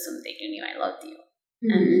just assumed that you knew I loved you.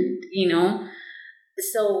 And,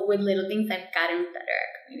 so with little things, I've gotten better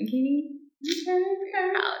at communicating.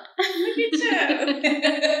 Proud. Look at you.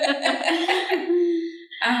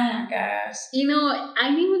 Oh my gosh. You know,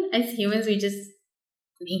 I think as humans, we just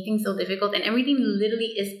make things so difficult, and everything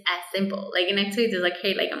literally is as simple. Like, and actually, they're like,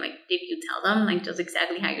 hey, like, I'm like, did you tell them, like, just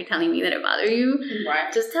exactly how you're telling me that it bothered you?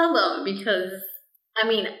 Right. Just tell them, because, I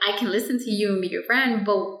mean, I can listen to you and be your friend,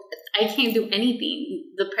 but I can't do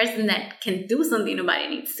anything. The person that can do something about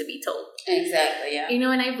it needs to be told. Exactly, yeah. You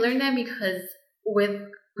know, and I've learned that because with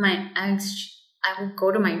my ex, I would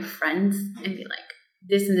go to my friends and be like,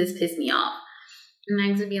 this and this pissed me off. And my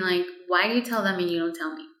ex would be like, why do you tell them and you don't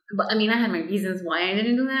tell me? But I mean, I had my reasons why I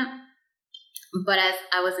didn't do that. But as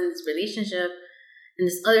I was in this relationship, in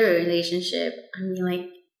this other relationship, I mean, like,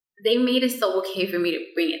 they made it so okay for me to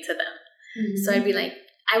bring it to them. Mm-hmm. So I'd be like,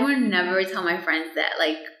 I would never tell my friends that,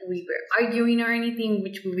 like, we were arguing or anything,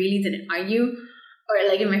 which we really didn't argue. Or,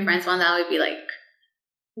 like, if my friends found out, I would be like,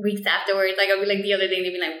 weeks afterwards, like, I'll be like the other day,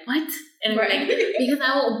 they'd be like, what? And right. Like, because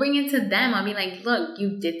I will bring it to them. I'll be like, look,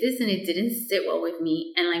 you did this and it didn't sit well with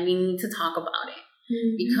me, and like, we need to talk about it.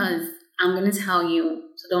 Mm-hmm. Because I'm going to tell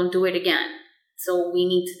you, so don't do it again. So we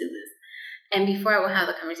need to do this. And before I would have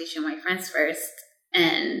the conversation with my friends first,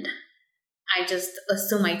 and I just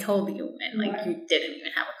assume I told you, and like, right. You didn't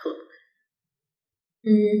even have a clue.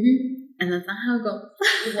 Mm-hmm. And that's not how it goes.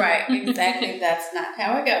 Right, exactly. That's not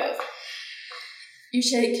how it goes. You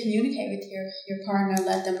should communicate with your partner,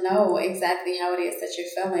 let them know exactly how it is that you're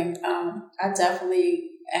feeling. I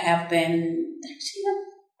definitely have been, actually,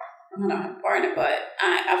 I don't know how to partner, but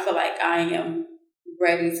I feel like I am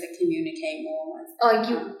ready to communicate more. Oh,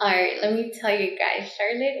 you are. Let me tell you guys,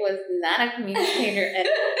 Charlotte was not a communicator at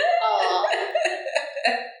all.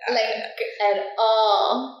 Like, at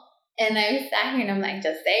all. And I sat here and I'm like,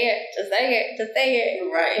 just say it, just say it, just say it.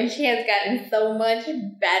 Right. And she has gotten so much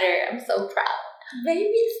better. I'm so proud.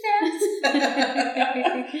 Baby steps.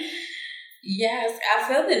 Yes, I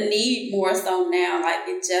feel the need more so now. Like,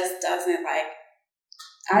 it just doesn't, like,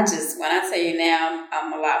 when I tell you now,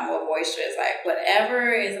 I'm a lot more boisterous. Like,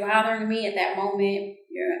 whatever is bothering me at that moment,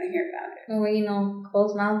 you're going to hear about it. Well, you know,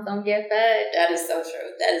 closed mouths don't get fed. That is so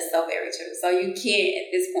true. That is so very true. So you can't,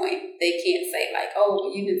 at this point, they can't say, like, oh,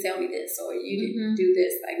 you didn't tell me this, or you didn't do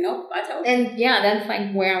this. Like, nope, I told you. And yeah, that's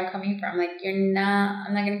like where I'm coming from. Like, I'm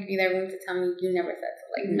not going to give you that room to tell me you never said so.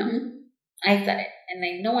 Like, no. I said it. And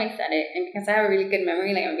I know I said it. And because I have a really good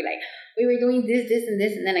memory, like, I'll be like, we were doing this, this, and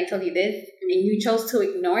this, and then I told you this, and you chose to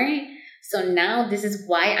ignore it. So now this is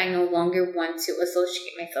why I no longer want to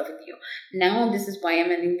associate myself with you. Now this is why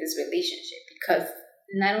I'm ending this relationship, because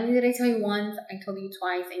not only did I tell you once, I told you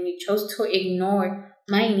twice, and you chose to ignore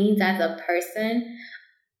my needs as a person.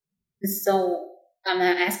 So I'm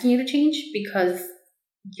not asking you to change because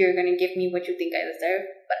you're going to give me what you think I deserve,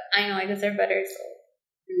 but I know I deserve better, so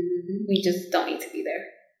we just don't need to be there.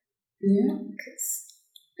 Yeah. Because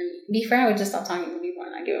before I would just stop talking to people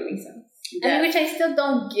and not give them reasons. Yes. I mean, which I still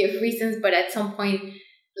don't give reasons, but at some point,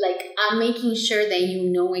 like, I'm making sure that you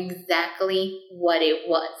know exactly what it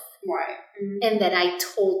was. Right. Mm-hmm. And that I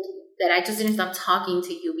told you, that I just didn't stop talking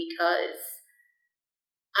to you because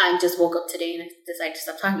I just woke up today and I decided to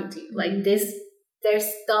stop talking to you. Like, there's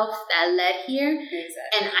stuff that led here.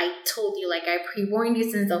 Exactly. And I told you, like, I pre-warned you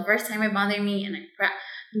since the first time it bothered me, and I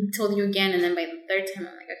told you again, and then by the third time,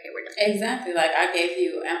 I'm like, okay, we're done. Exactly. Like, I gave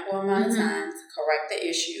you ample amount of time to correct the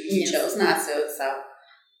issue. You chose not to, so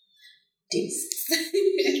deuces.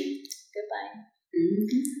 Goodbye.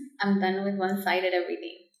 Mm-hmm. I'm done with one-sided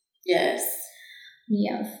everything. Yes.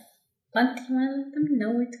 Yes. But you want to let them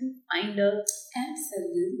know where to find us?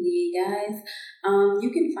 Absolutely, guys. You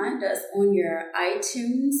can find us on your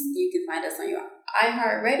iTunes. You can find us on your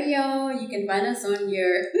iHeartRadio. You can find us on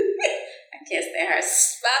your... I can't say her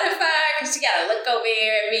Spotify, because you gotta look over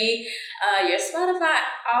here at me. Your Spotify,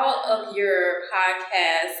 all of your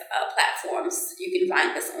podcast platforms you can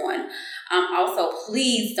find us on. Also,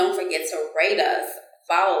 please don't forget to rate us,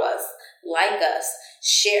 follow us, like us,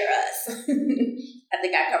 share us. I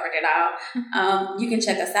think I covered it all. You can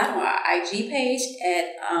check us out on our IG page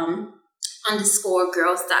at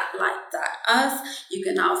 _girls.like.us. You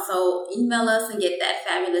can also email us and get that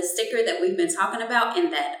fabulous sticker that we've been talking about,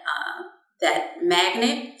 and that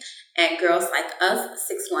magnet at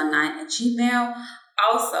girlslikeus619@gmail.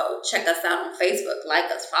 Also, check us out on Facebook. Like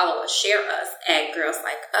us, follow us, share us at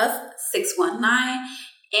girlslikeus619.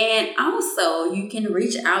 And also, you can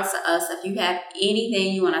reach out to us if you have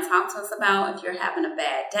anything you want to talk to us about. If you're having a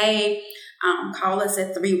bad day, call us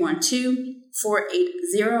at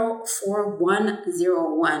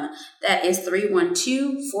 312-480-4101. That is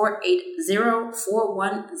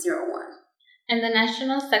 312-480-4101. And the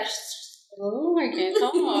National Oh, I can't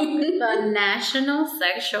talk. The National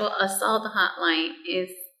Sexual Assault Hotline is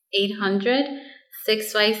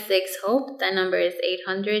 800-656-HOPE. That number is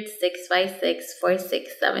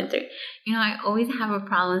 800-656-4673. You know, I always have a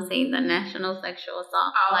problem saying the National Sexual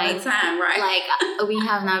Assault All Hotline. the time, right? Like, we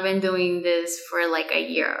have not been doing this for like a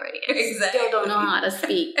year already. I Exactly. still don't know how to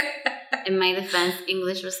speak. In my defense,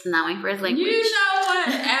 English was not my first language. You know what?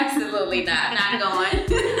 Absolutely not. Not